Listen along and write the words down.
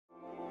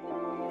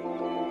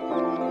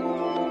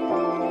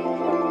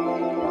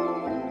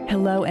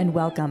Hello and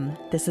welcome.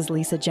 This is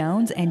Lisa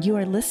Jones, and you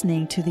are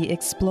listening to the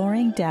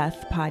Exploring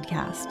Death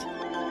podcast.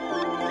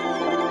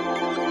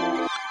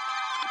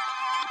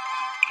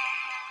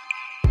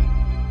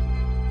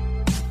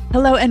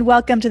 Hello and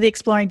welcome to the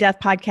Exploring Death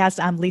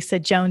podcast. I'm Lisa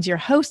Jones, your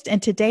host,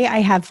 and today I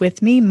have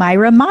with me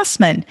Myra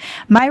Mossman.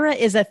 Myra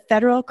is a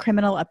federal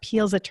criminal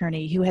appeals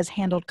attorney who has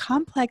handled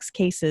complex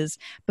cases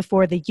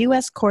before the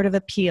U.S. Court of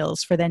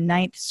Appeals for the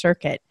Ninth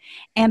Circuit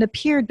and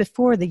appeared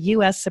before the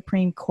U.S.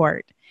 Supreme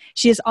Court.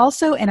 She is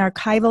also an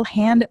archival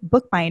hand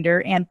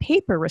bookbinder and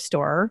paper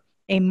restorer,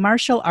 a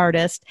martial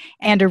artist,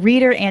 and a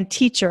reader and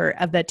teacher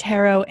of the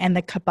Tarot and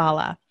the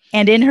Kabbalah.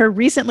 And in her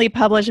recently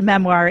published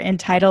memoir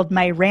entitled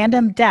My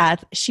Random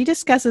Death, she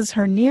discusses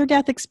her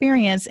near-death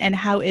experience and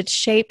how it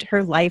shaped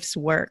her life's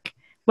work.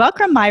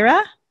 Welcome,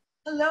 Myra.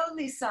 Hello,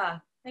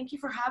 Lisa. Thank you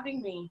for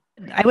having me.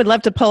 I would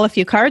love to pull a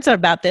few cards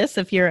about this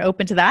if you're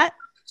open to that.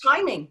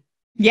 Timing.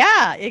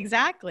 Yeah,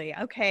 exactly.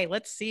 Okay,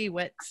 let's see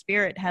what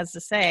Spirit has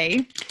to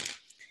say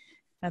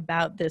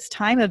about this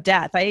time of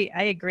death. I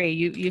agree.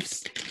 You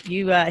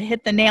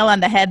hit the nail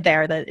on the head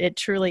there, that it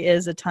truly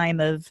is a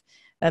time of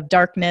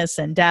darkness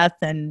and death,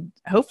 and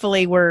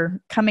hopefully we're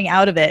coming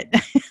out of it.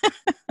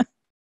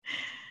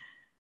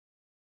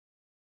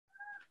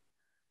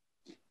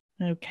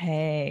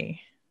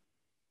 Okay.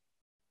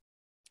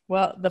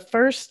 Well, the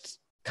first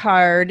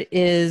card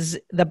is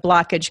the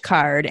blockage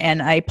card,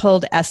 and I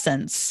pulled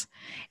Essence.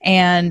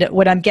 And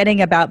what I'm getting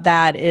about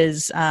that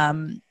is,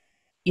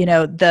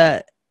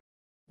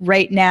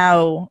 right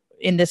now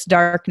in this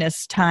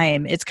darkness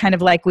time, it's kind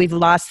of like we've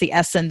lost the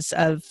essence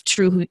of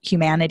true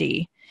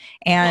humanity.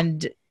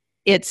 And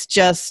it's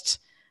just,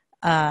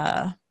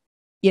 the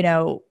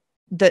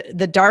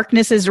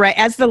darkness is right.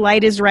 As the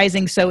light is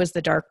rising, so is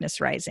the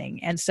darkness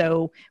rising. And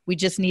so we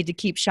just need to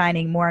keep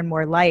shining more and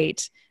more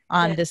light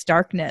on this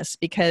darkness,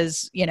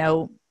 because,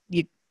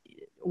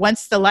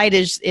 once the light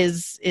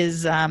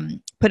is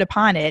put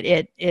upon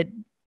it, it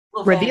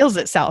reveals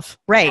itself,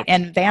 right,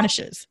 and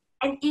vanishes.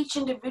 And each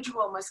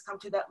individual must come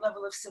to that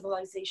level of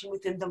civilization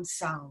within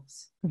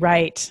themselves.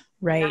 Right.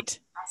 That's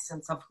the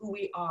essence of who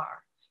we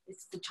are.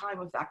 It's the time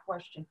of that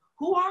question.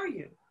 Who are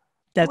you?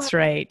 That's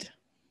right.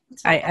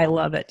 I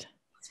love it.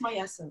 It's my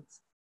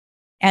essence.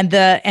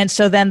 And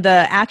so then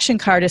the action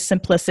card is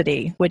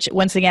simplicity, which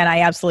once again, I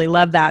absolutely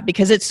love that,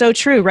 because it's so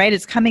true, right?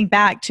 It's coming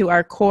back to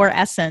our core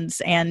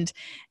essence and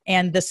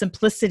the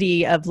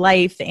simplicity of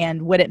life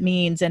and what it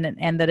means, and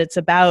that it's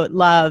about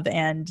love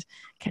and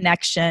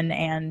connection,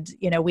 and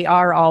we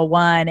are all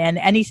one. And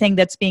anything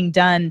that's being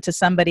done to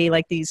somebody,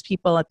 like these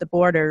people at the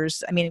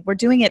borders, I mean, we're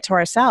doing it to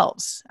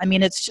ourselves. I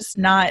mean, it's just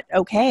not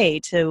okay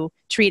to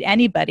treat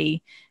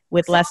anybody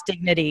with less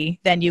dignity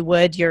than you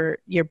would your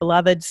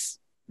beloveds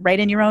right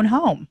in your own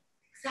home.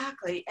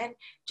 Exactly. And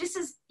just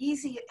as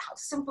easy how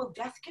simple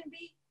death can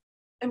be,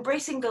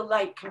 embracing the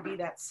light can be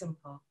that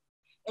simple.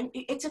 And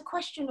it's a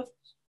question of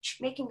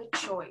making a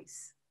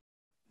choice.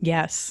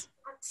 Yes.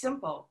 It's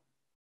simple.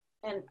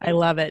 And I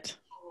love it.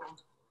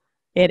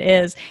 It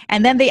is.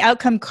 And then the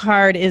outcome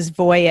card is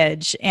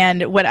Voyage.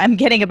 And what I'm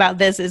getting about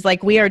this is,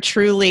 like, we are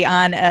truly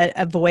on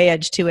a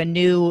voyage to a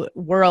new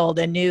world,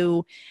 a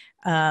new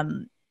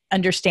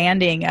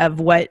understanding of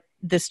what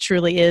this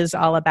truly is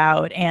all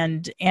about.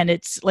 And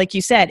it's like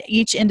you said,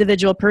 each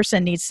individual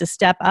person needs to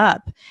step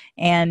up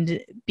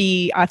and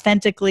be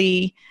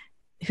authentically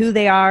who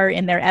they are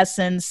in their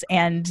essence.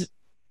 And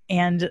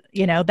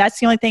that's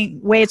the only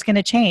way it's going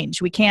to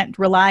change. We can't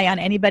rely on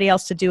anybody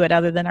else to do it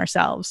other than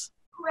ourselves.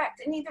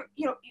 Correct. And either,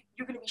 you're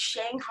going to be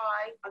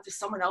Shanghai onto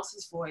someone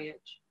else's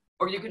voyage,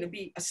 or you're going to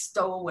be a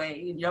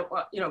stowaway, and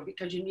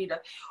because you need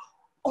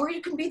or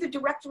you can be the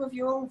director of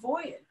your own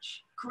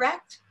voyage.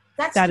 Correct?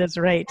 That is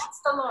right.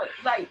 That's the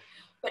light.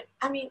 But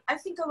I mean, I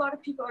think a lot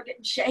of people are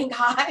getting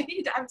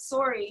Shanghaied. I'm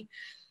sorry.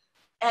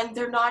 And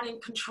they're not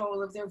in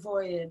control of their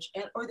voyage.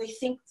 Or they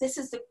think this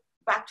is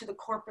back to the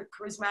corporate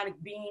charismatic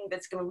being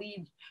that's going to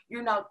lead.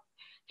 You're now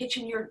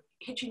hitching your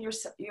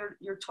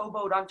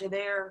towboat onto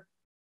their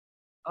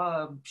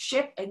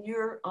ship, and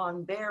you're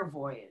on their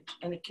voyage,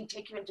 and it can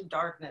take you into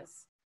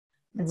darkness.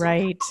 And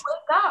right. So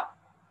wake up.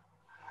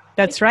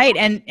 That's right.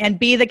 And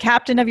be the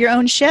captain of your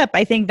own ship.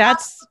 I think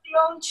that's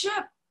your own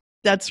ship.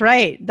 That's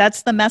right.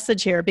 That's the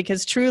message here,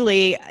 because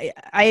truly,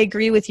 I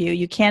agree with you.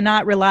 You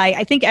cannot rely.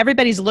 I think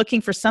everybody's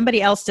looking for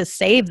somebody else to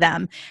save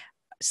them.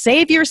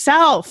 Save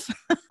yourself.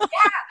 Yeah.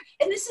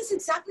 And this is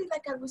exactly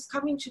like I was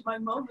coming to my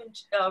moment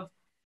of,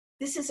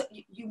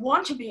 you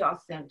want to be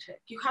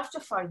authentic. You have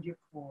to find your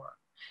core.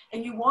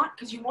 And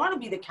because you want to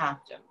be the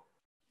captain.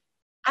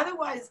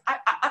 Otherwise,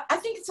 I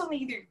think it's only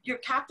either you're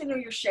captain or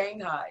you're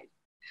Shanghai,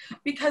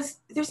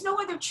 because there's no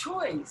other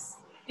choice.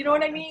 You know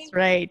what I mean? That's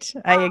right.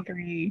 I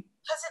agree.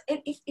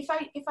 Because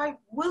if I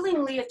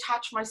willingly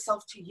attach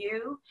myself to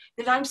you,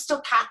 then I'm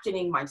still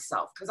captaining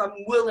myself, because I'm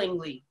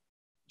willingly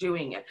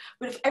doing it.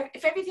 But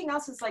if everything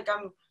else is like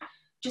I'm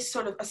just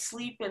sort of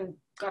asleep and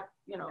got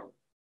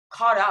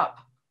caught up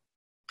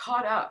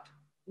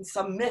in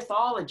some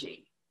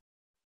mythology,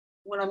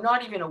 when I'm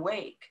not even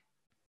awake,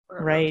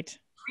 or right, a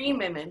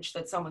dream image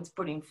that someone's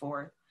putting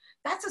forth,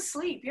 that's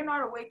asleep. You're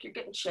not awake. You're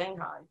getting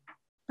shanghaied.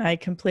 I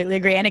completely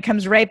agree. And it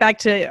comes right back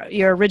to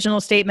your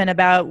original statement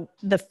about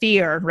the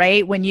fear,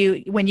 right? When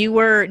you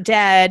were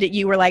dead,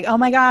 you were like, oh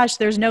my gosh,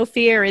 there's no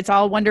fear. It's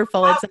all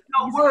wonderful. It's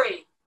no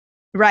worry.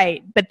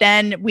 Right. But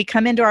then we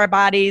come into our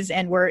bodies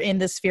and we're in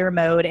this fear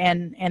mode,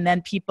 and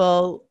then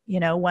people,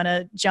 want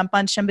to jump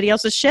on somebody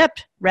else's ship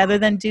rather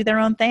than do their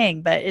own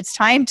thing. But it's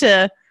time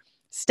to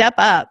step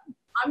up.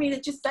 I mean,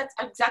 that's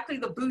exactly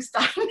the boost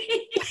I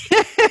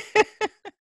need.